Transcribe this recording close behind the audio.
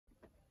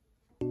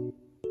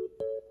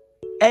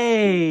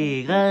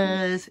Hey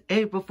guys,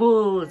 April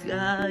Fools,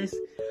 guys.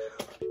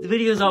 The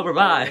video's over,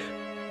 bye.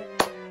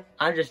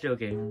 I'm just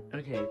joking.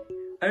 Okay.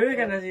 I really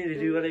got nothing to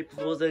do on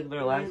April Fool's Day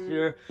compared to last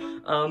year. I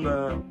have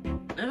a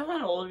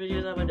lot of old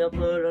videos I would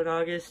upload on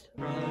August.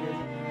 I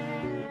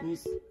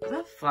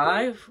have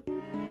 5.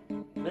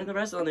 And the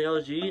rest on the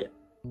LG.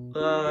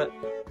 But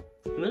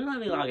it doesn't let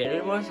me log in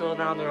anymore, so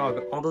now they're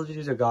all those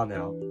videos are gone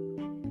now.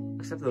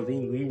 Except the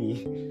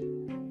Linguini.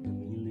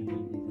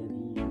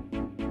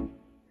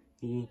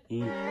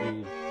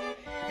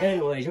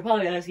 Anyways, you're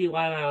probably asking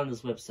why am I on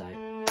this website.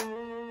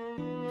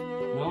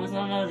 No, it's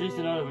not just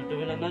another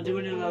one. I'm not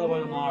doing another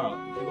one tomorrow.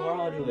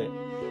 Tomorrow I'll do it.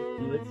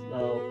 Do it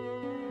slow.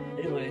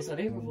 Anyways, on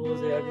April Fool's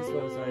Day, I just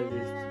decided to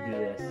do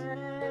this.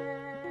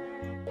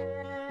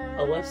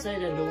 A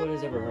website that no one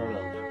has ever heard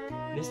of.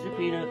 Mr.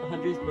 Peanut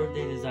 100th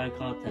Birthday Design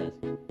Contest.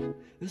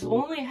 This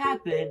only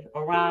happened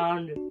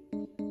around... You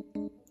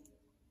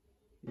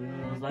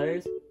know those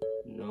letters?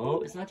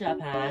 No, it's not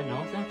Japan.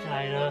 No, it's not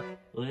China.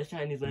 Well, it's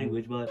Chinese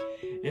language, but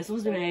this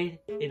was made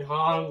in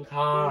Hong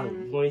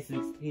Kong,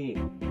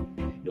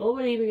 2016.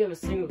 Nobody even gave a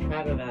single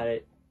crap about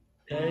it.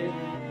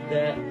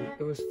 That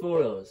there was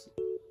photos.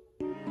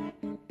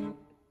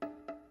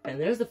 And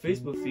there's the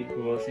Facebook feed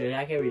promotion.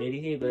 I can't read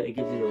anything, but it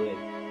gives you the link.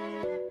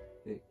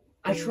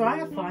 I try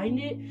to find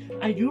it.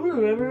 I do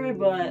remember it,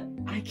 but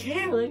I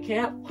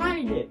can't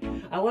find it.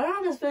 I went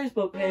on this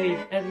Facebook page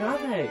and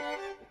nothing.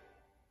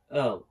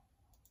 Oh.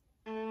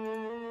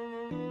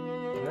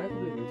 Am I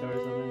completely retarded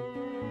or something?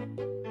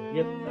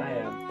 Yep, I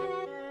am.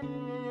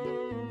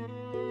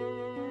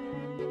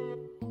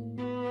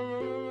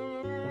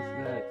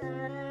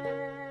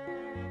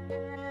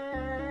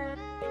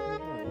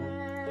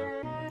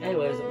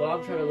 Anyways, while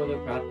I'm trying to look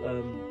at crap,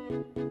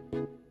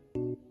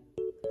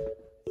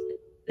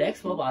 the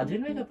X-Mobile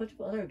did make a bunch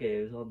of other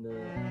games on the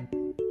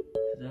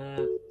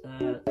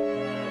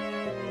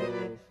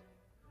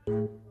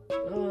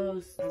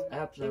those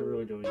apps I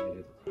really don't even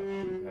give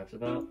a crap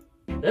about.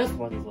 This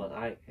one is what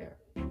I care.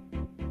 You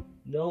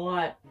know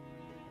what?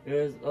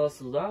 There's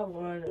also that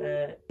one,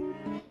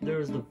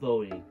 there's the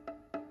voting.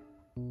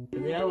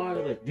 And the other one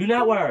is do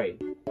not worry.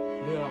 Do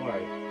not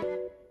worry.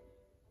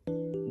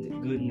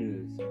 Good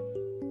news.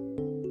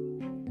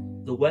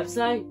 The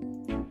website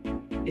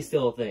is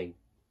still a thing.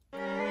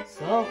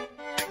 So,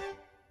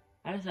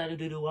 I decided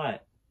to do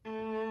what?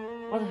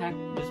 What the heck?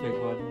 Just make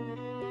one.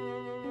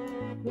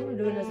 We're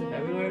doing this in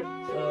February,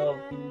 so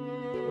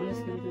we're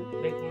just gonna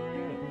make one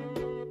right now.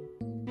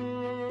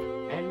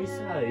 And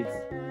besides,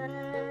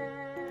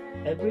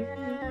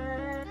 everything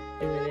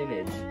is an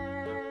image.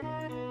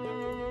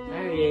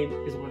 Our game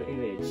is one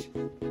image.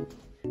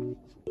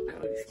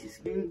 Oh, excuse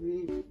me.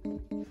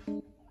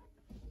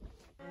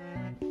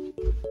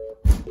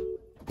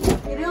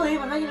 What are you doing?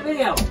 I'm making a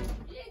video. You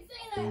didn't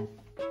say that.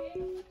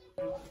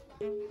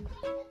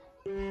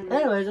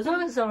 Anyways, as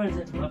long as someone's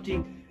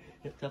interrupting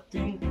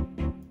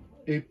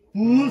a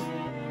booth.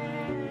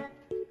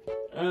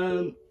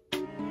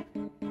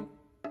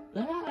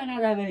 There might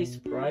not have any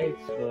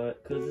sprites,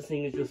 but because this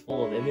thing is just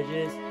full of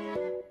images,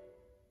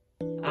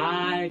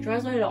 I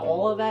translated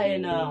all of that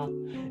in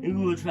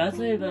Google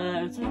Translate,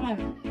 but it's not my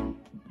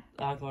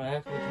iPhone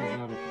X, which is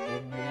not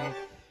right now.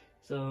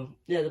 So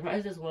yeah, the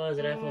prices was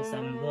an iPhone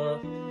 7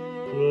 Plus,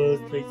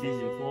 was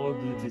PlayStation 4,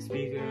 Bluetooth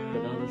speaker,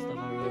 and other stuff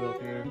I really don't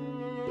care.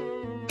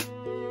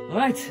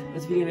 Alright,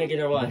 let's begin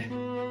making our one.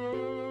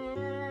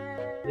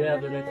 We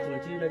have the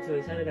 1922,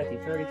 1927,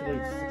 1930,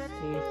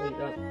 2016,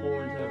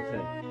 2004, and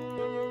 2010.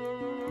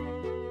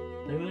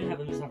 I really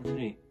haven't missed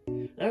opportunity.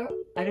 I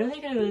don't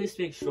think I really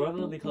speak short of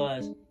them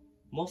because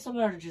most of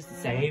them are just the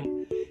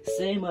same.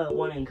 Same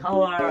one in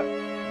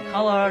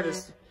color,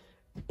 just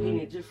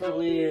painted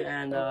differently,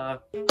 and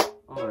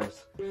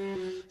others.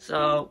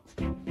 So,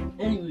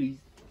 anyways,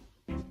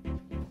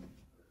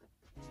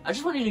 I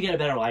just wanted to get a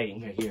better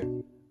lighting right here.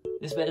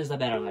 This bed is the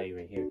better lighting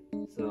right here.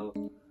 So,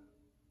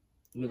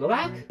 let me go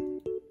back.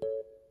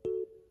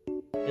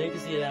 Then you can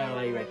see that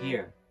lighting right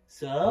here.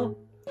 So,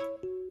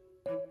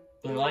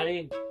 better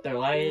lighting, better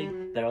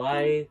lighting, better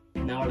lighting.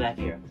 Now we're back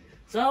here.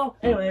 So,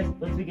 anyways,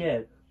 let's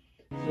begin.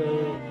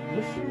 So,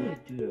 what should we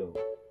do?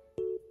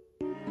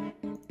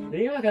 Then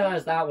you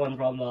recognize that one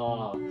from the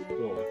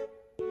school.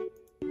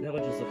 That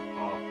one just looked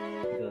off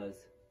because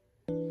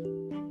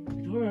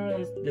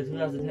the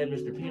 2010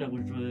 Mr. Peanut,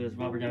 which was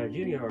Robert Downey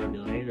Jr. or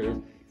Bill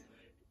Hader's,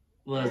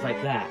 was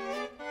like that.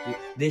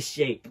 This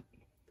shape.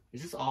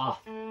 It's just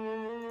off. So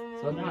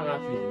I'm not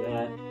choosing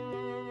that.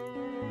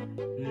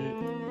 No,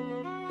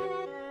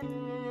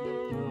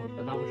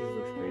 that one just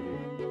looks crazy.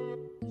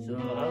 So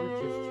I would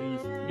just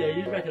choose. Yeah,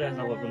 you recognize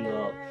that one from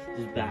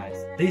those bags.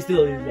 They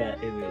still use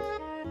that image.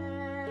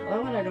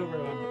 That one I don't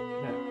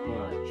remember that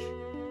much.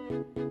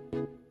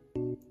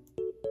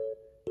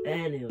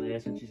 Anyway,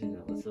 I'm choosing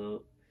that one.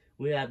 So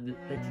we have the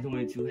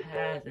 1922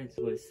 hat,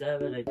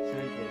 1927,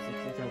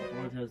 1910,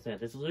 2004, 2010.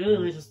 This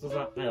really just does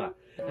not matter.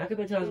 That could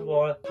be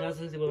 2004,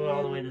 2016 would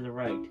all the way to the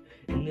right.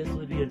 And this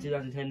would be in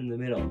 2010 in the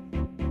middle.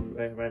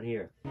 Right around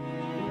here.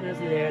 That's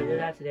there,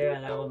 that's there,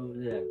 and that one over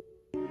there.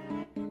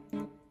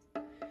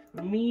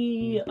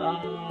 me,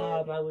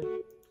 I would.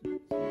 Oh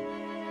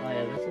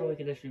yeah, that's when we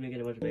can actually make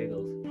it a bunch of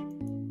bagels.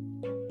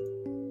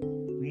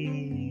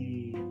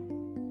 Wee.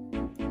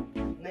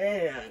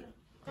 Man,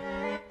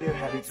 we're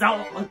having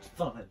so much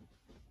fun.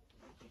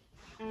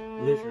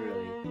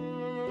 Literally.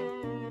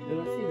 Now,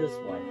 let's see this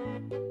one.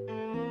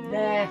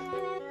 Nah.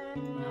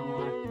 Not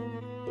one.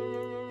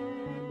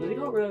 But we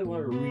don't really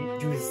want to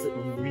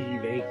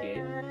remake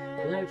it.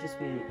 That would just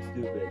be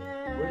stupid.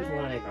 We just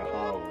want to make our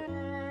own.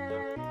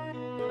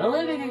 I'm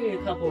only making a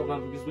couple of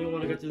them because we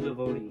want to go through the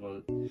voting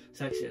one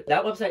section.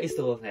 That website is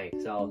still a thing,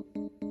 so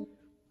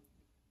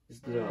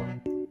just know.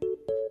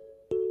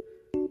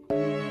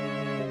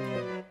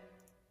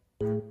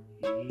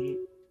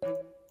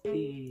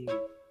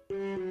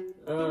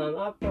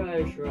 I'm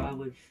pretty sure I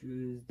would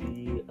choose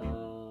the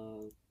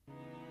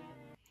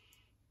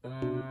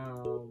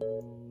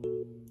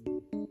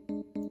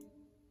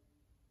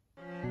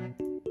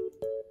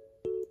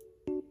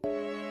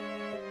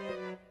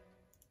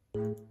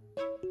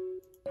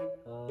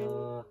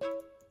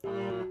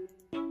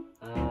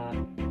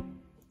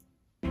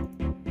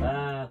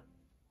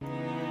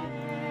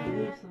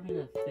there's something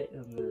that fit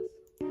in this.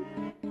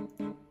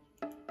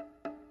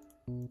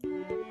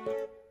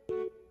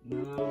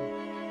 No.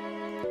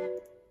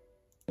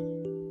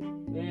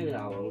 Maybe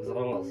that one, because I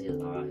don't want to see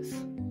his eyes.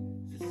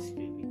 This is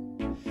creepy.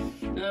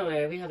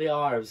 Anyway, we have the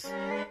arms.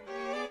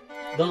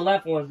 The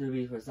left one's to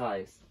be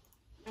precise.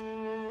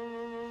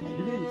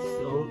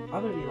 I'm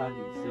gonna be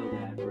laughing so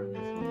bad for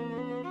this one.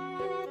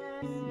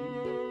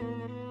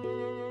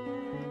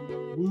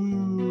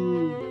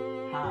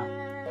 Woo! Ha!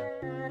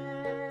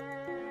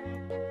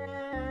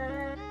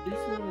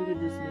 This one we can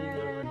just make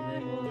it a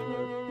bagel,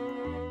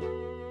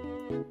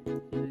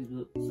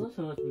 but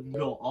sometimes we can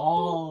go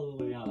all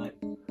the way out, like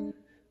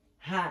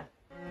hat.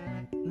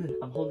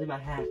 I'm holding my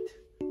hat.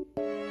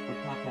 Or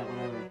top hat,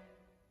 whatever.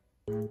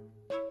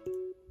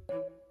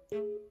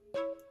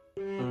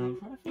 I'm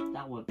trying to fit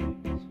that one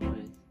this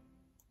way.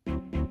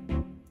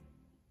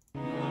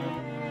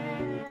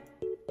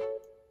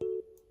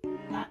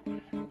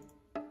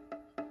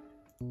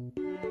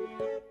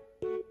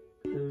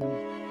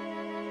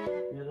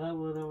 Yeah, that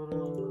one,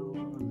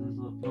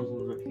 there's those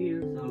ones right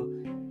here, so,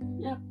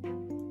 yeah.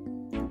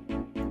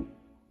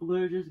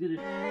 We're just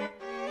gonna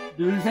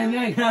do the same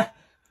thing, huh?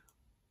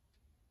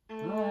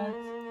 What?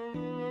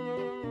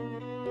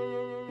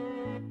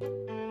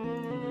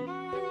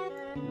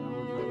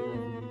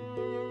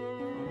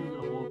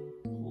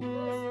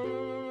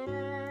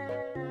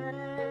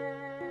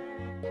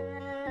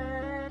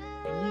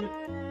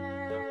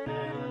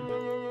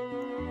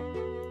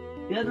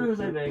 Yeah, do the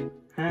same thing.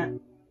 Huh?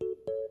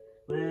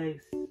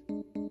 Legs.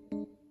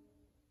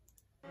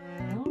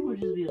 That one would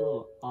just be a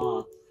little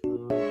off,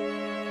 so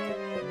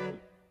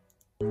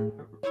I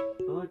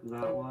like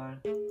that one.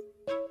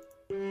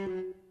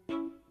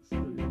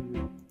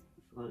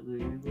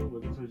 Slightly angled,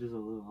 but this one's just a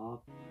little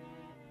off.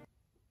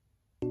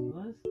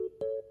 What?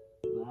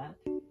 That?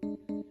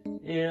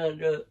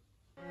 And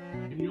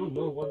if you don't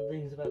know one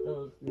thing about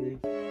those things,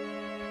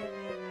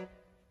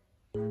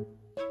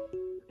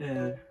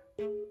 and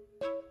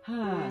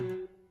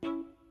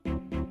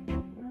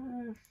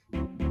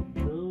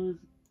those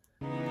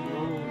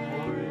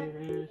boring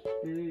ass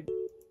things,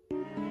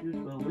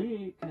 but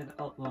we can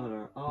upload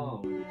our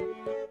own.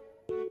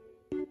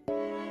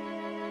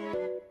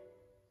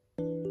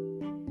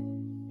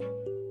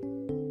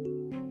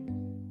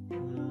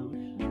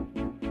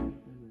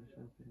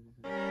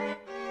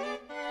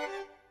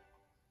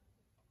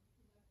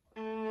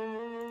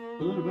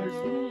 Little bird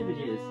skin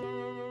images.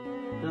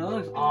 That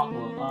looks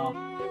awful.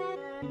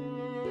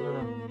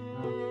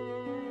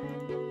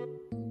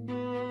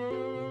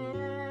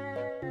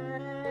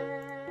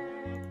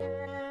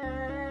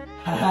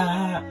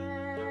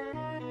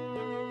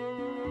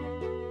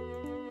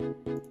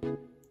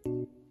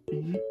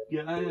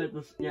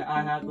 Yeah,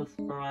 I had the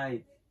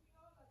sprite.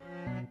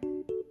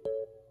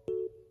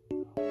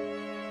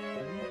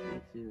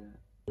 Let's see that.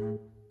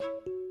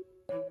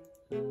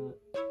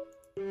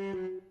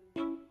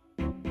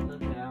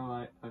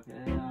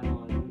 Okay, I don't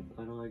like it. I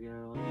don't like it.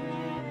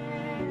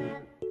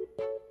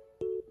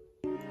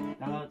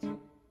 Now let's.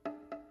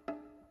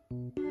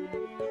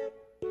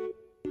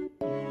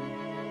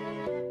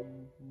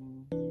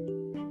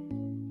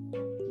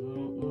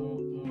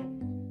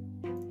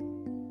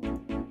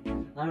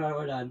 Alright,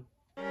 we're done.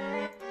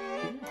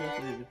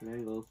 Definitely different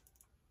angles.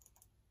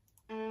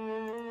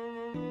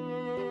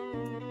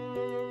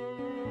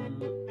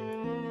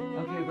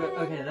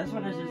 Okay, this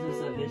one is just a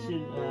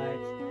submission, but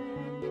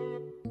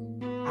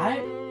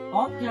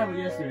off camera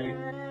yesterday,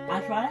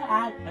 I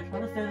try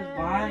to say this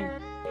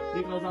fine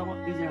because I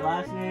want is your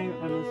last name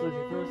and this was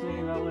your first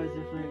name. That was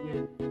your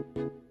freaking.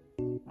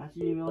 That's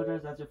your email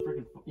address. That's your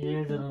freaking.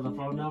 Here's the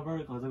phone number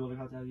because I'm gonna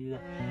contact you.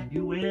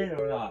 You win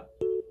or not?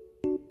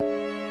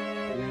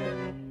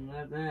 And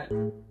that's it.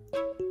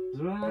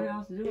 There's nothing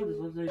else to do with this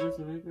website just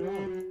to make it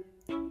up.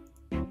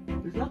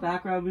 There's no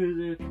background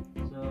music,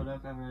 so no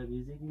background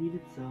music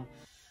needed. So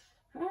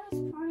that's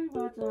pretty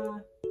much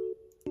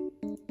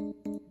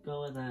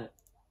go with that.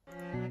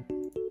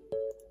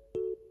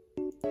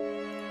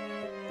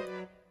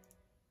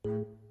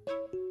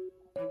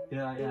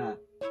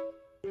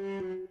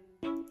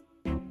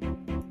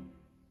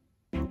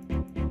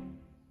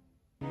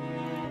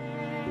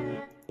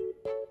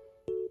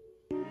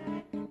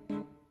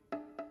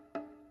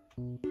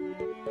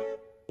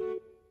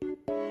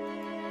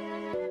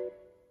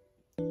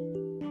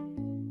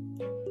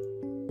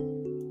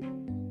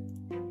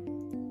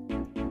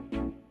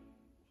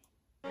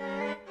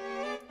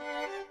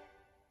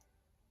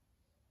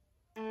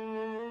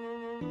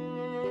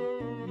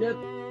 Yep.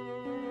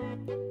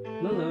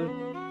 No.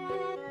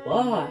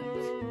 But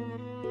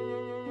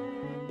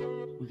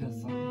we got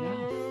something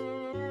else.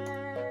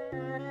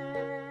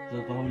 The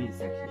voting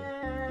section.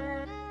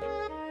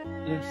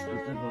 This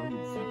is the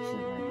voting section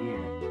right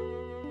here.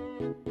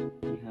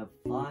 We have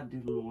 5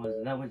 different ones,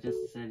 and that was just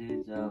a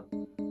percentage of.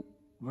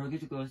 We're going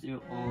to go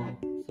through all.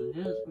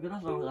 So we're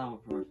gonna start with that one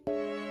first.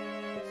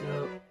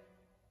 So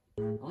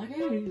I like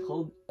how he's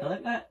holding. I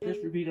like that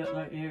Mr. Peanut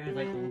right here is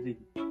like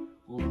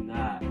holding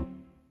that.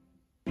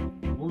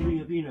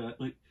 Holding a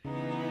peanut, like, no,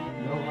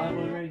 I have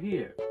one right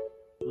here.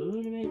 We're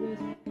gonna make this.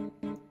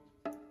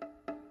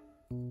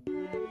 I'm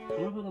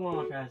gonna put them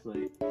on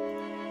translate.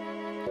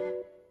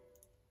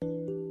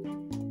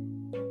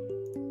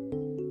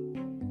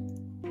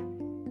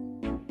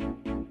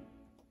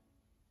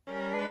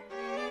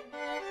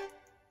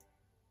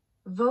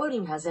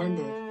 Voting has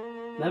ended.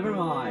 Never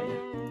mind.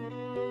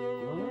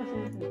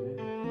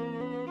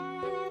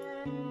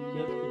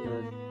 Yep, it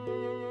does.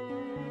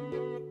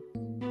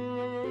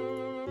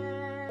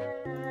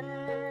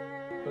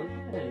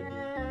 Okay.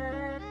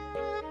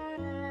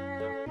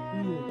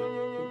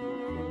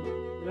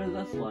 There's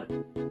this one.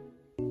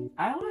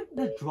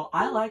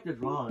 I like the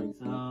drawing,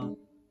 so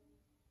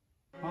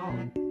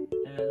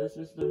this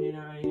is the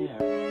peanut right here.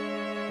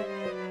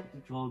 The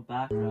drawn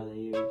background they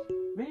use.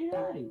 Very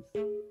nice.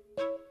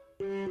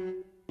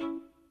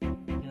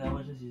 Yeah, I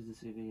would just use the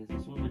same thing as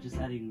this one, but just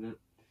adding the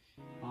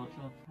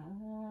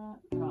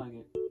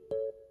target.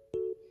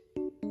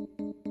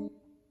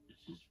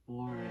 It's just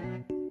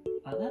boring.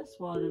 That's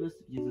why they must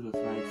have used this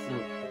right,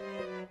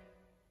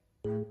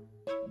 so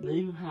they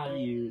even how to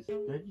use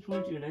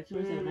 1922,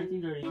 1927,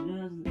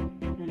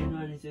 1930,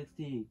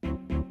 2016.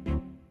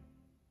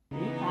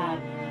 They have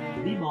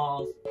the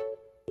balls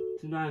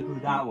to not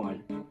include that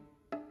one.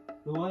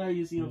 The one that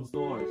you see in the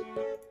stores.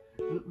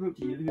 I'll prove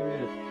to you, here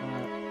it is.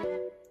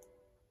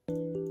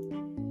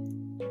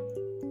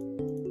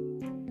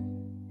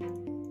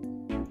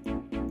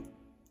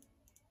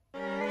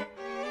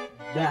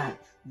 That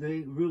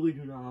they really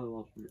do not have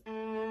to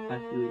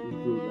actually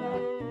include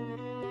that.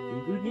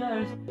 Include the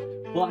others,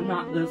 but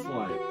not this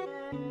one.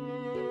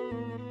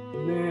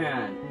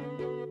 Man.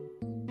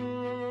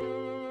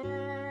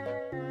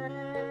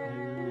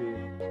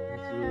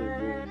 That's really.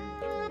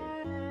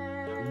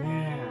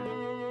 Man.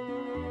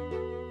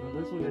 Well,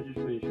 this one is just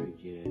pretty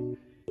tricky.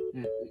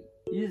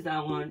 Use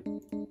that one,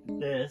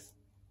 this,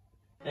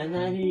 and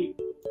then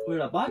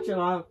with a bunch of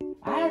them,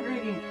 I had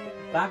freaking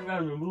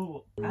background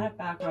removal.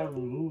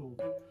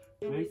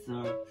 Wait,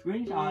 sir.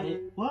 Screenshot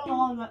it, put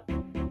on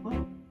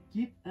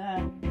keep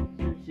that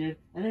shit,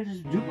 and then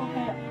just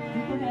duplicate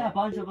a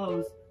bunch of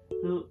those,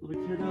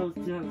 which are those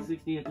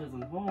 2016 and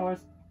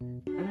 2004s,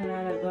 and then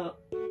add the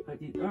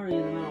 1930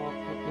 in the middle,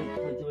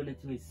 put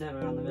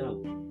 2027 on the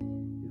middle.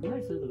 You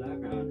guys see the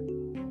background,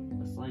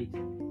 a slate.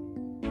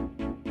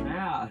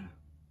 Man.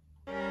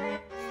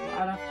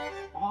 Out of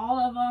all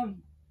of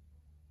them,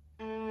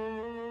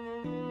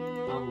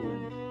 I'm the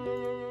winner.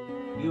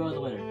 You are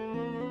the winner.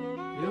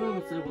 They don't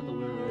even say what the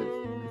winner is,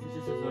 because it's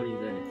just as already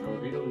there, so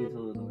they don't even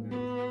tell what the winner is.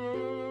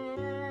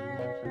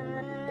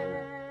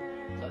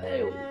 So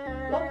anyway,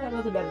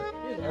 nothing better.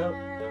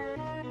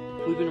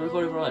 We've been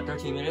recording for like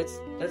 13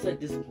 minutes. That's like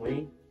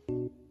disappointing.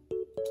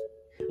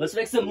 Let's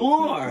make some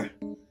more!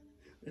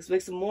 This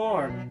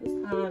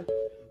time,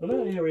 we're not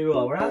gonna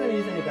reroll. We're not gonna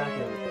use any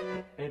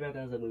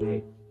backgrounds that we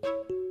made.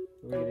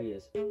 We're gonna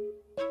use.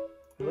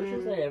 Let's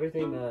just say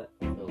everything that.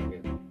 Oh,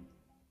 here.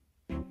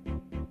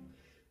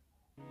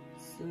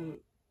 So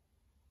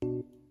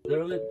there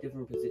are like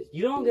different positions.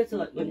 You don't get to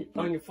like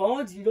on your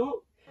phones. You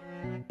don't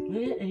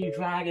hit it and you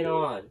drag it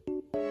on.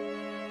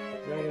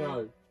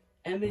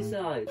 And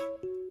besides,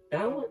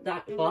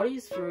 that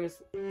body's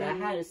first. That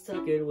hat is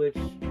second, which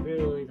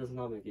really does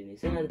not make any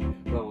sense.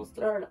 That one's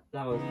third.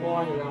 That one's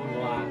fourth, and that one's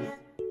last.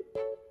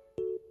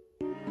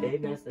 They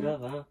messed it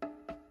up, huh?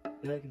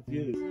 I got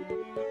confused.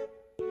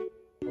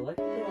 I like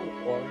that they're on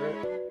order.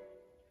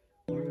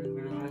 Order is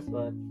very nice,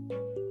 but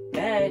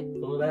hey,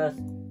 for the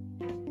best.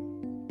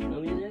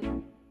 No music?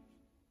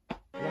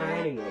 I'm not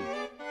adding them.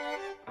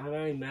 I'm not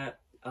adding that.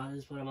 I'll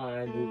just put them on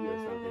iMovie or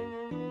something.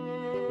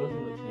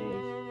 Nothing will change.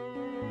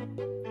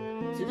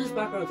 See, this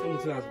background is from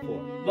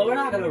 2004, but we're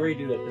not gonna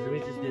redo it because we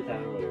just did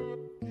that earlier.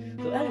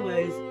 So,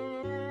 anyways,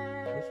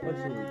 which one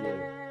should we do?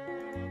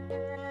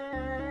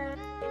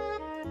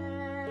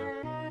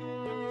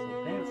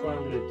 That's what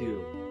I'm gonna do.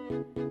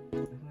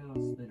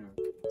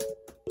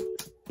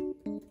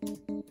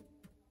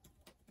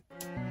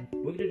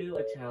 We're gonna do a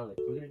challenge.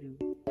 We're gonna do.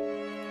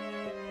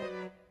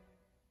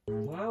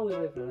 While we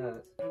wait for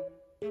that,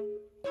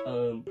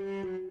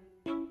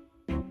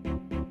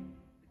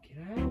 can I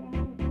have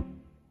one?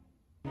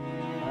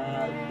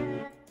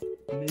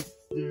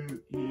 Mr.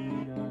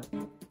 Peanut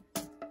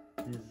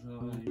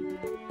Design.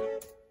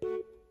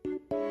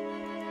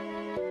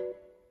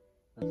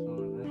 That's all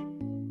I meant.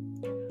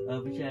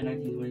 We had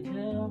 1922,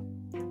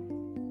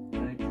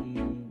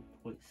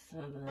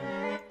 1927,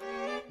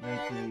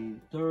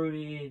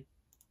 1930,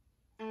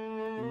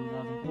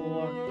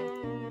 2004,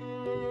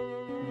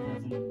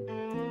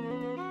 2000.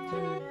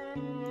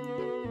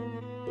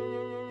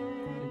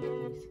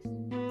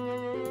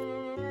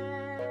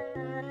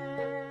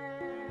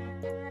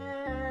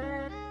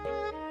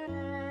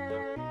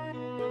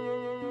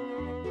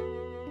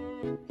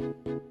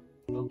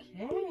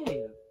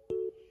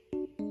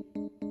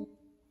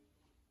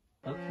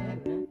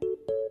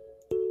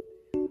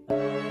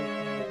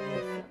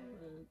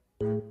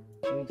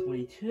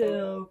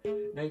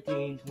 1922,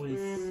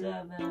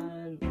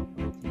 1927,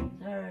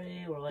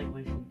 1930. We're like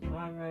wasting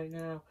time right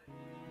now.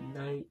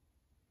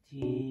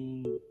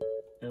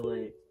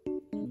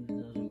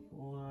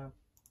 2004,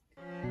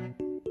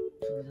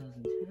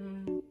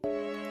 2010,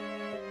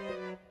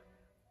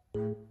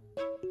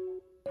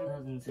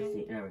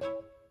 2016. There we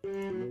go.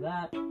 Do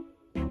that.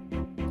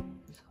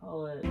 Just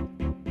call it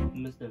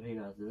Mr.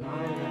 Peanut's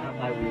design and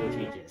apply wheel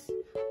changes.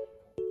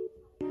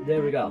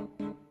 There we go.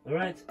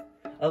 Alright.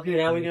 Okay,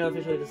 now we're gonna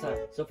officially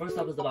decide. So first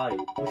up is the body.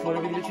 Which one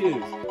are we gonna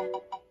choose?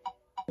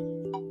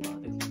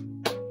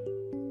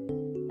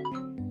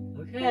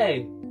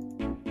 Okay.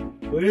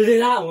 We're using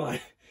that one.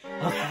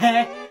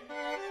 Okay.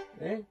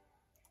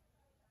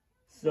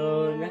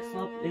 So next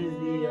up is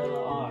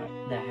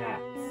the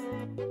hats.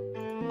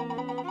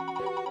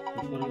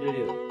 Which one are we gonna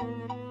do?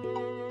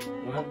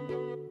 What?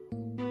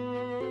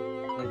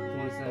 Like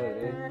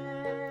 27, eh?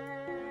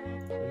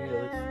 Okay,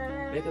 let's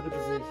make up a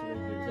decision right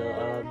here.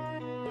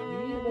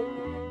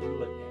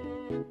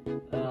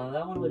 So,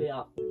 that one would be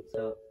up.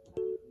 So,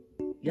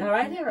 yeah,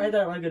 right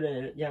there, we're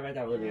gonna, yeah, right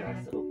there, we're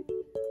gonna, so,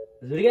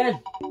 let's do it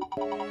again.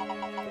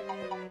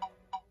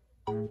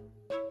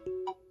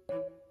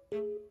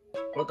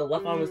 Well, the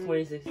left arm was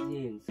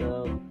 2016,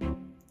 so,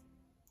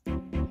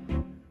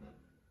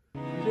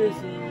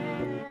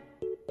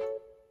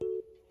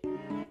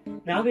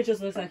 now he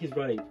just looks like he's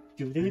running.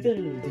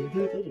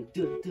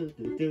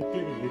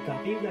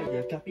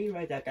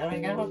 Copyright that guy.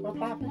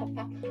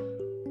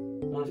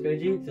 Not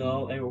cringy,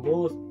 so it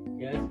rules,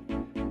 yes.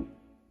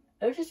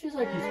 It just feels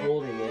like he's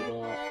holding it,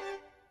 but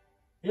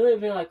he doesn't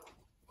feel like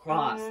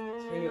cross.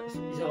 He's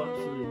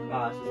absolutely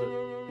cross.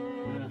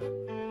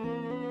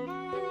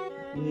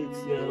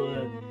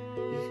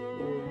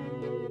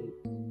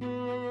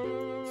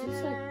 It's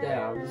just like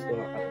there. I'm just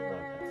going up and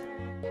down.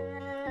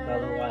 By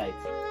the right.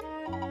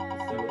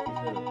 Let's see what he's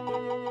doing.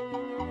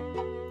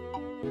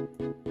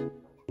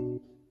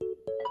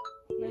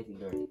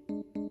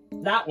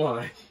 1930. That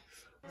one.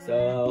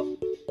 So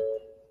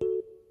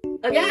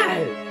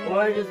again,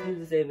 or just do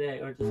the same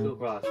thing, or just go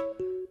across.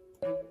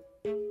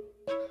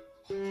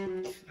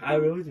 I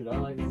really do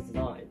not like this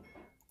design.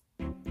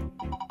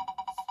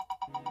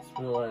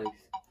 Split legs.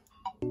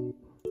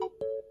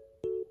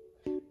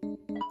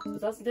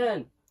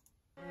 2010.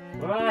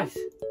 Alright.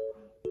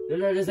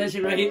 There's our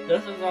decision right.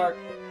 This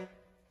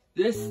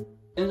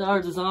is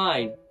our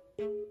design.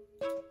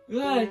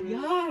 Good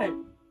God.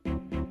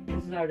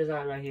 This is our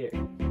design right here.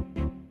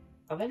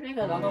 I'm gonna make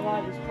another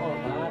one, just call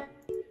it that.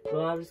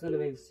 Well, I'm just gonna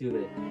make it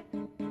stupid.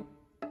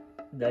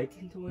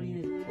 1920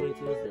 is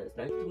 22 is this.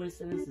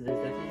 1927 is this.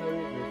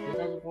 1930 is this.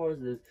 2004 is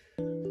this.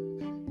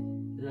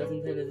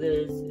 2010 is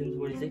this. In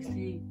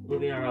 2016, we'll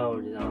be our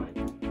own design.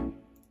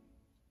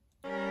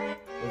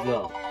 Let's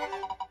go.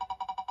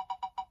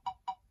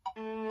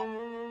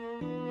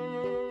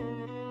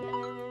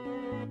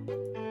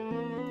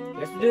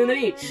 Guess we're doing them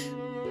each.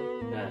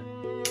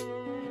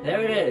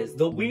 There it is.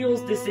 The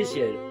wheels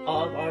decision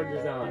of our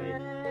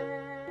design.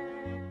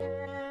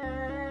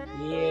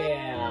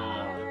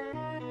 Yeah.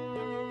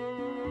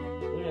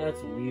 We're gonna have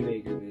some Wii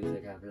Maker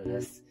music after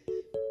this.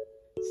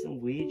 Some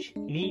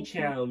Wii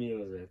channel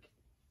music.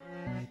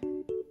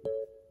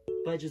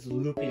 By just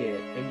looping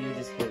it and you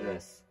just hear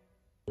this.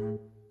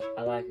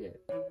 I like it.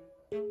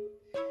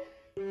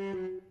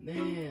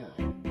 Man.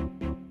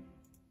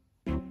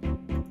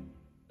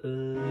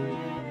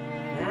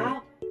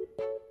 Now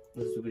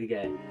let's do it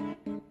again.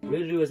 We're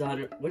gonna do this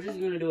 100. We're just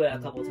gonna do it a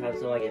couple times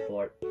so I get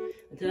bored.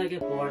 Until I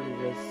get bored and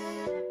just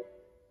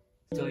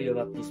tell you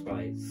about the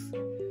sprites.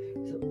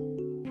 So,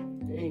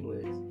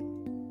 anyways,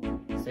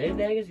 same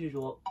thing as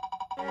usual.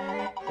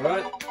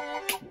 Alright,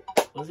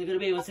 what's it gonna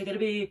be? What's it gonna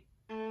be?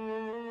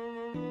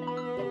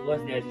 Of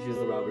course, they have to choose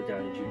the Robert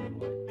Downey Jr.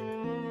 one,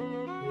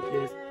 which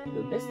is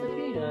the Mr.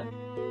 Peanut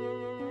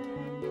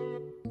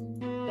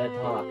that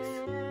talks.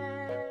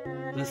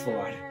 This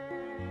one.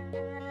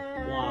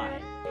 Why?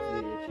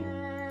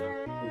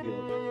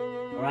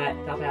 Alright,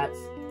 top hats.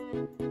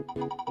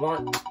 Come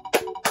on.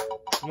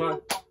 Come on.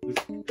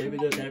 Better be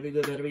good, better be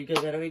good, better be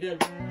good, better be good.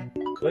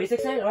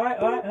 2016? Alright.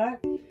 Alright.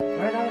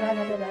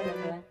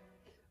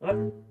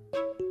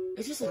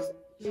 It just looks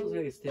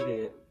like it's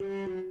tipping it.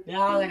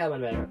 Yeah, I think I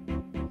went better.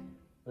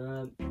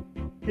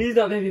 Please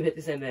don't make me hit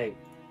the same thing.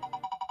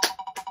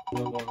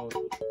 Come on.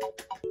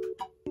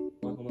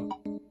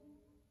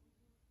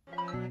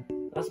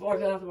 That's more.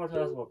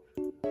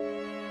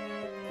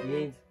 It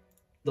means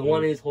the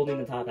one is holding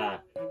the top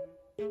hat.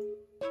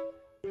 You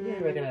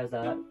didn't recognize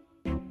that.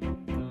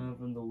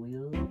 From the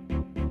wheel.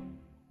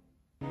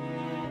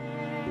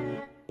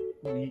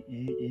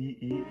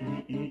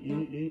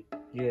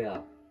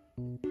 Yeah.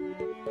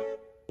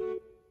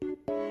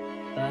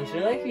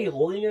 Should I like be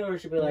holding it, or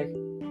should we like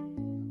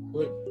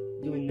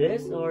doing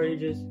this, or are you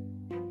just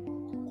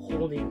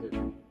holding the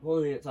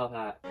top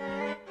hat?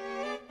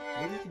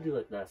 Maybe we can do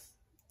like this.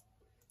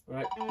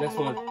 Alright, next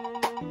one.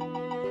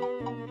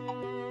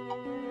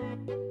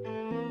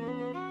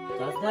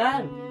 That's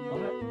that.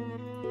 Alright.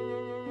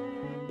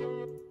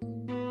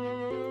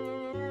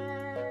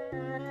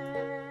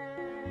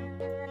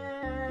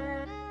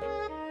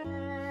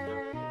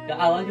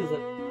 I like his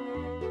like.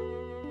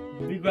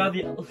 Let me grab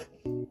the.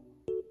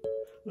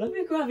 Let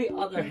me grab the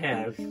other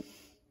hand.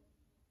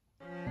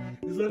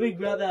 Just let me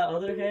grab that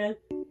other hand.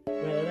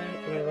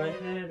 My right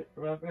hand,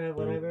 left hand,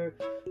 whatever.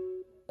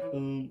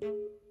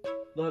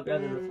 Not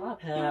grabbing the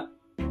top hat.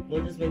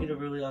 We'll just make it a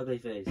really ugly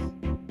face.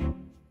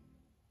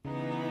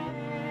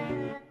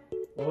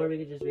 Or we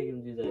could just make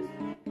him do this.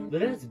 But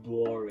that's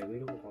boring. We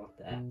don't want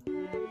that.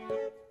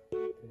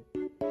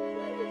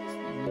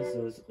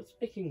 Let's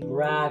make him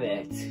grab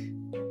it.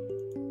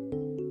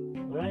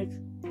 Alright?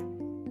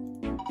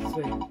 Just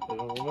wait.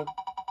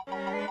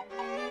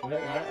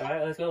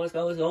 Alright, let's go.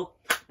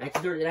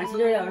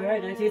 1930,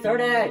 alright,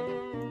 1930!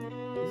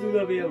 This is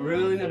gonna be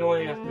really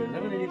annoying after. I'm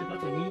gonna need to put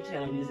some meat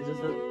challenges and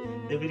just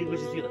the video would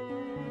just be like,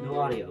 no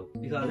audio.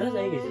 Because that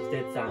thing is just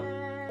dead sound.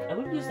 I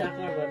would do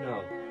Sapphire, but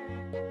no.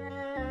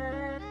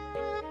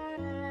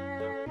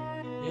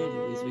 And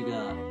at least we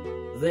got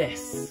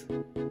this.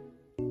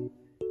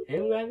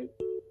 Him grabbing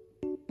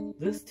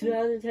this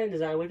 2010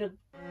 design with the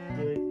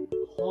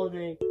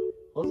holding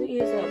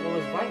his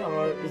right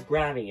arm is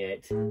grabbing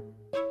it.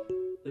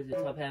 With the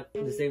top half,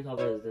 the same top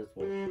half as this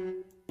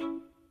one.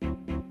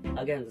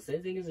 Again, the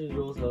same thing as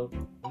usual, so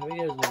here we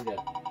go, what we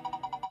got.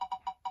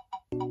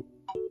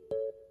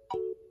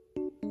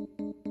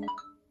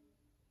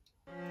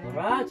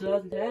 Alright,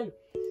 2010.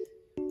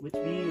 Which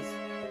means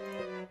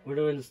we're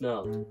doing the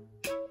snow.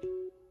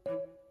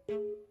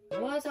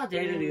 Well, that's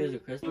outdated to use a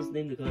Christmas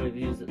thing to kind of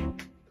use it.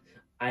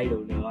 I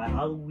don't know.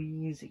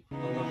 Halloween,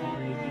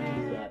 holiday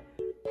things that.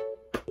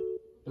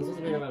 This was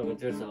made around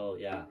winter, so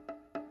yeah.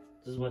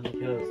 This is what it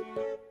goes.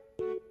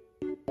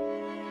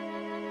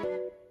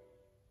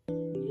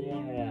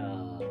 Yeah.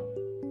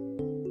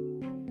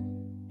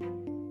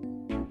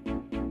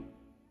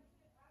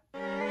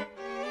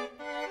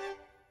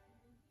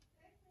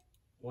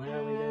 Why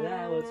don't we do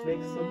that? Let's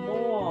make some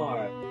more.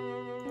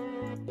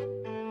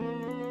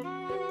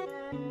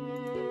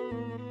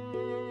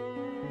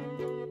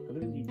 I'm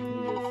gonna be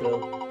doing this, so.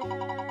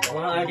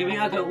 Well, give me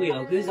a good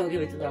wheel. Please don't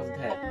give it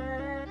 2010.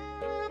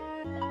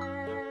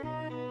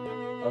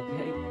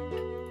 Okay.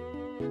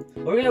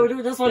 We're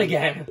doing this one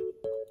again.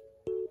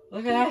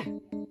 Okay.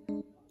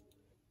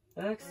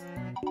 Next.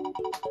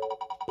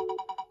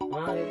 Come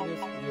on,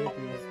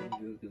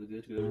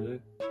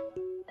 good.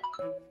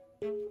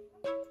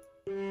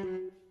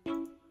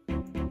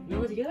 No,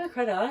 to give that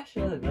credit, I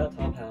actually like that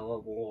top hat a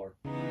lot more.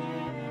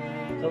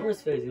 Cover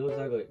his face, he looks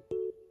ugly.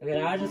 Okay,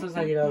 now it just looks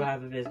like he doesn't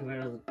have a face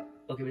compared to the.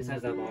 Okay,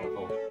 besides that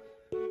monocle.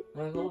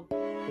 Monocle?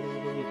 This is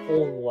supposed to be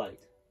full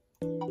white.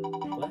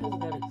 Why hasn't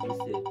that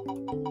existed?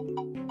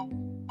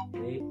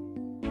 Wait.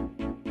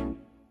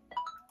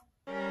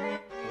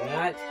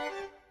 What?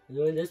 I'm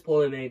doing this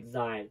poorly made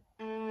design.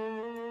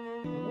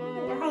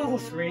 Where are all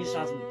the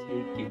screenshots I'm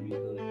taking?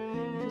 Because it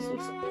just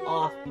looks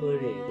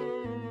off-putting.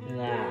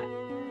 That.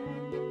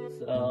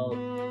 So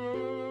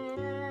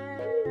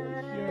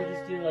here I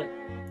just do like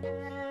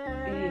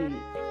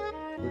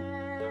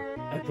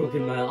I've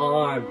broken my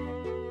arm.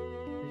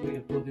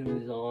 I've broken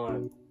his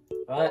arm.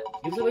 Alright,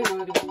 give something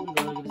good, give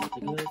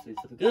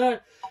something good.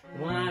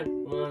 Come on.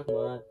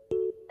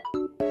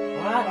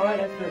 Alright,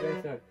 that's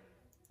good.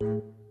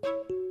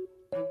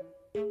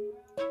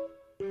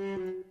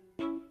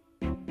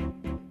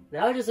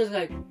 Now it just looks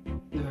like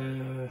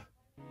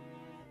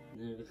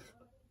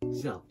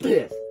so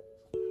this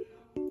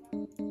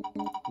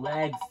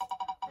legs.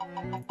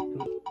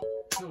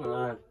 Come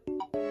on.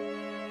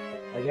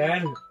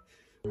 Again?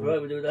 Alright,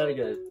 we'll do that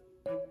again.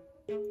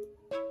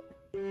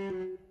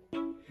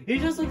 He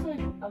just looks like,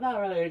 I'm not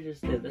really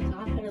interested. The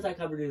top hat is like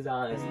covered his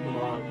eyes in the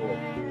monocle.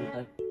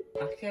 Like,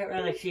 I can't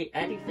really see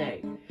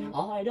anything.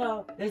 All I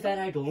know is that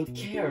I don't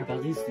care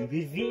about this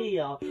stupid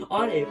video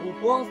on April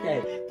Fool's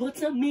Day. Put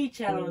some meat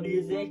channel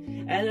music,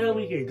 and then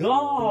we can go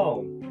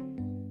home.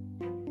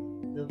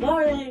 The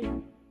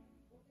voting,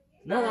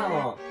 not that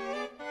long.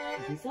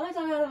 Besides,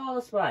 I got all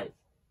the sprites.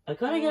 I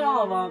couldn't get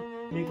all of them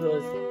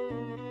because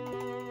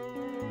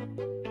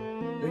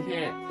they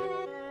can't.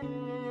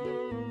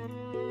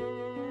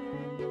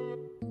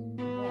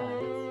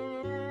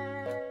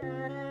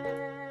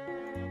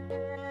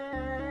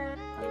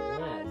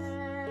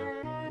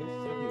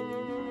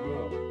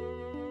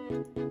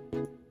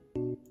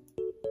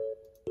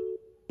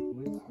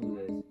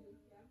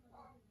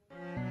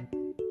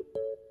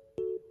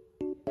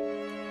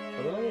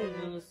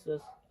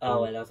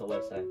 Oh wait, that's a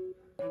website.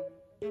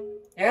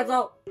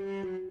 Cancel!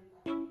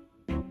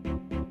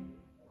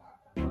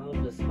 I'll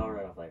just start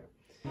right off later.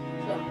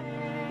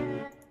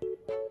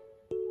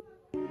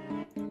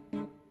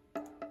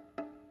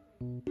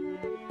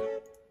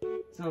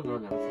 So no.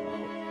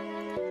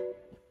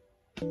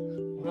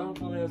 Well,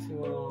 probably let's see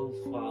what all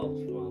those files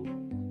from.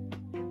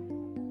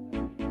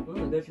 Oh,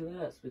 I bet you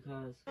this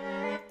because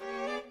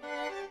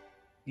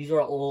these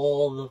are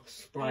all the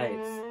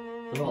sprites.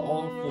 They're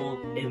all full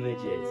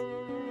images.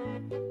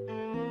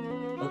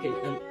 Okay,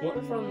 and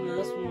one from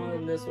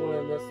this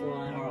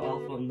one are all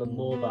from the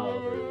mobile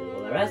version.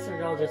 Well, the rest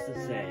are all just the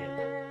same.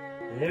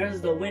 And there's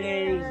the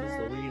winnings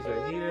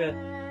right here.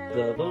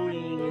 The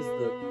voting is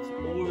the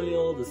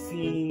tutorial, the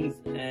scenes,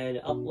 and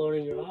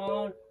uploading your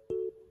own.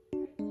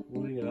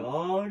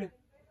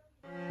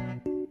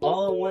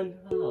 All in one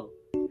go.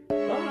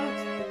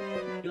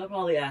 But you're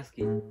probably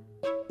asking,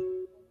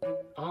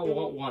 I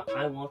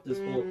want this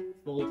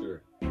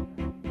folder.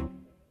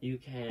 You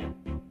can't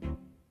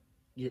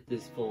get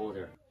this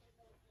folder.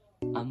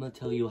 I'm gonna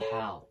tell you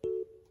how.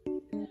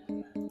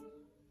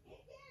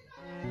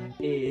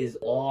 It is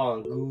all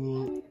on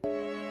Google.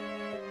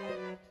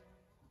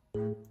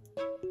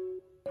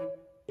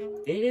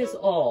 It is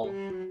all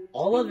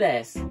of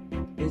this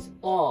is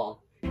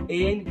all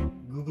in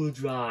Google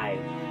Drive.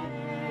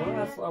 When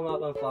I sum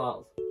up my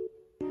files,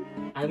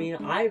 I mean,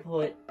 I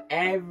put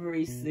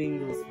every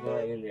single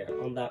slide in there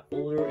on that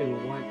folder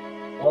in one,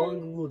 all in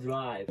Google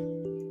Drive.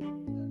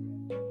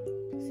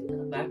 See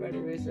that background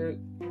eraser?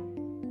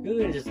 You're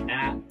gonna just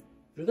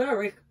you're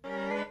gonna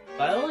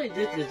I only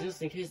did this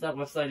just in case that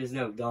website is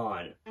now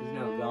gone. It's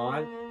now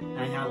gone, and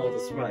I have all the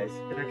sprites,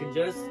 and I can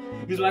just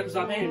use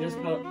Microsoft Paint and just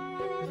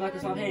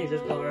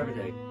cover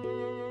everything.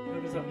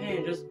 Microsoft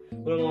Paint just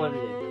what I want to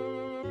do.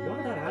 You know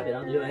what that happened?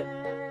 I'll do it.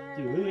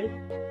 Do it.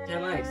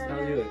 10 likes.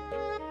 I'll do it.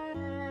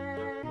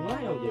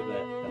 Why don't do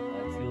it?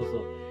 Let's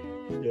also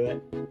do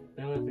it. I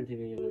don't have 15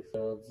 million likes,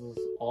 so it's just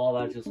all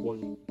about just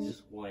one.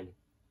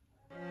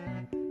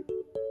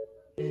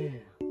 Yeah.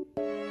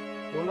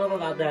 We're not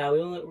about that.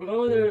 We're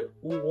going to do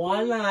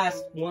one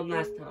last time. One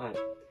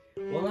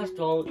last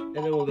don't, and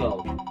then we'll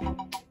go.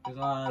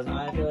 Because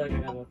I feel like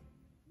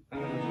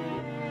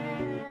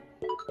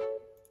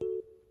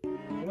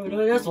we're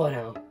doing this one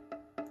now.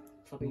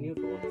 Something new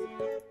for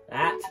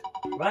once.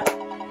 Right,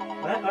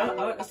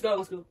 let's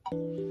go.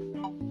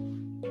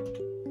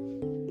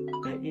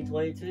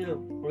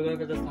 1922. We're going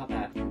for this top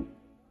half.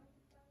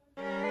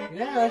 Yeah,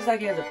 it looks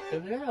like he has a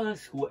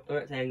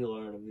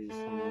rectangular of these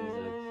some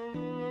reason.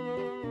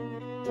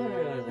 Don't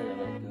really think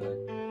that good.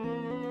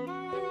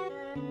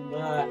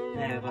 But,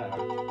 yeah, whatever.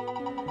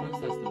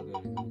 Looks like still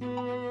good.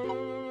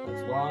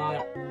 That's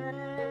why.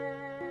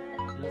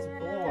 That's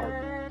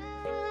 4.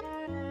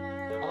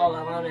 Oh,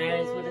 I'm on the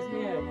hands with his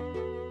hand.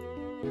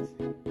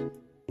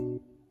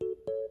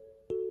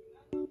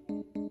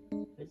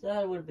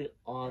 That would be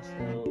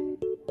awesome.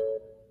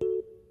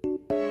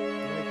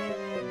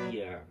 Like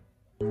here.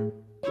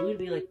 It would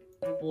be like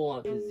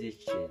full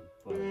position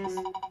for us.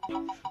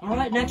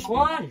 Alright, next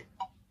one!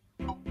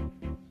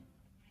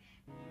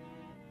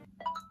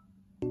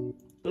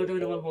 Go to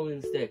the one holding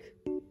the stick.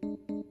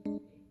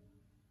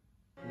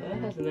 That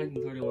has a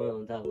 1931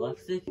 on that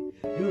left stick. You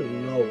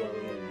don't know what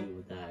I'm gonna do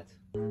with that.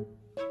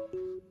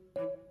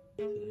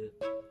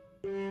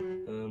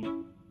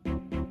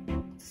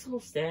 Still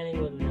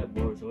standing when we have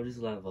board, so we'll just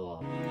level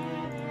up.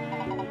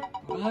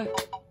 Alright.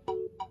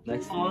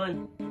 Next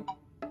one.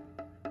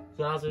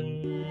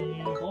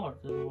 2004.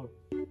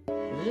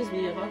 It's just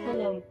me. If I put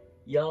them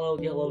yellow,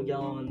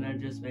 and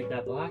then just make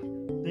that black,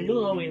 then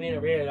you'll know we made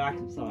a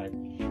radioactive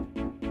sign.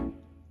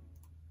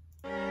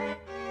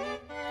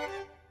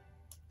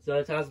 So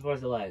 2004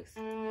 is the legs.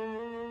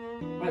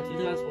 Right,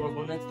 2004,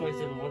 1 next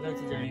 27, 1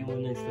 next 30,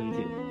 1 next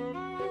 22.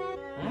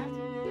 What?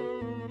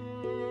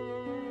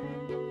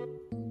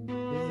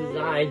 This is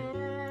design.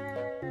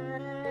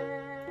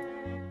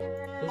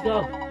 Let's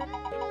go.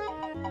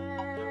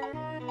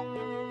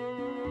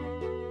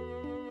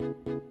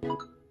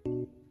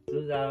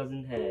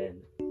 $2010.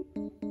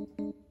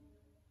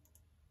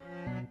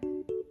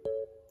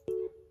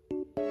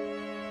 I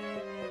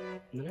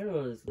don't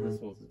know this one's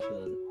good.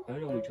 I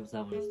don't know we chose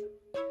that one.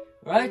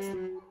 Right?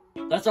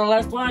 That's our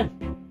last one.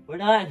 We're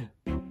done.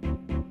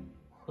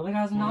 Hope you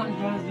guys are not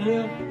enjoying this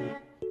video.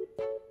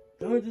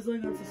 Don't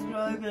dislike and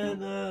subscribe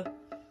and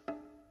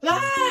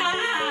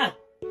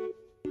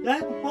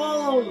that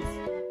balls!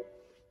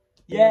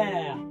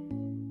 Yeah!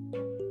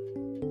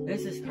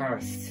 This is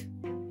cursed.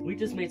 We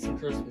just made some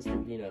cursed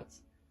Mr.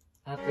 Peanuts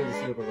after the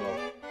Super Bowl.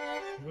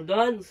 We're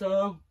done,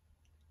 so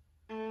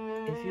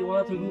if you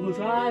want to Google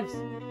Drives,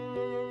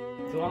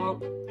 if you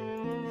want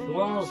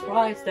those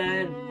sprites,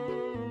 then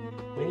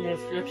link in the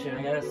description,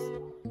 I guess. I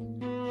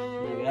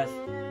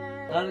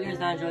hope you guys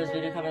not enjoyed this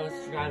video. Comment and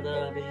subscribe to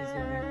the videos.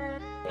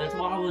 And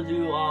tomorrow we'll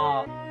do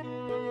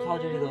Call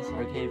of Duty Ghost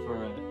Arcade for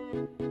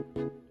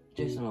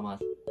Jason Momoa.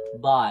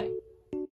 Bye.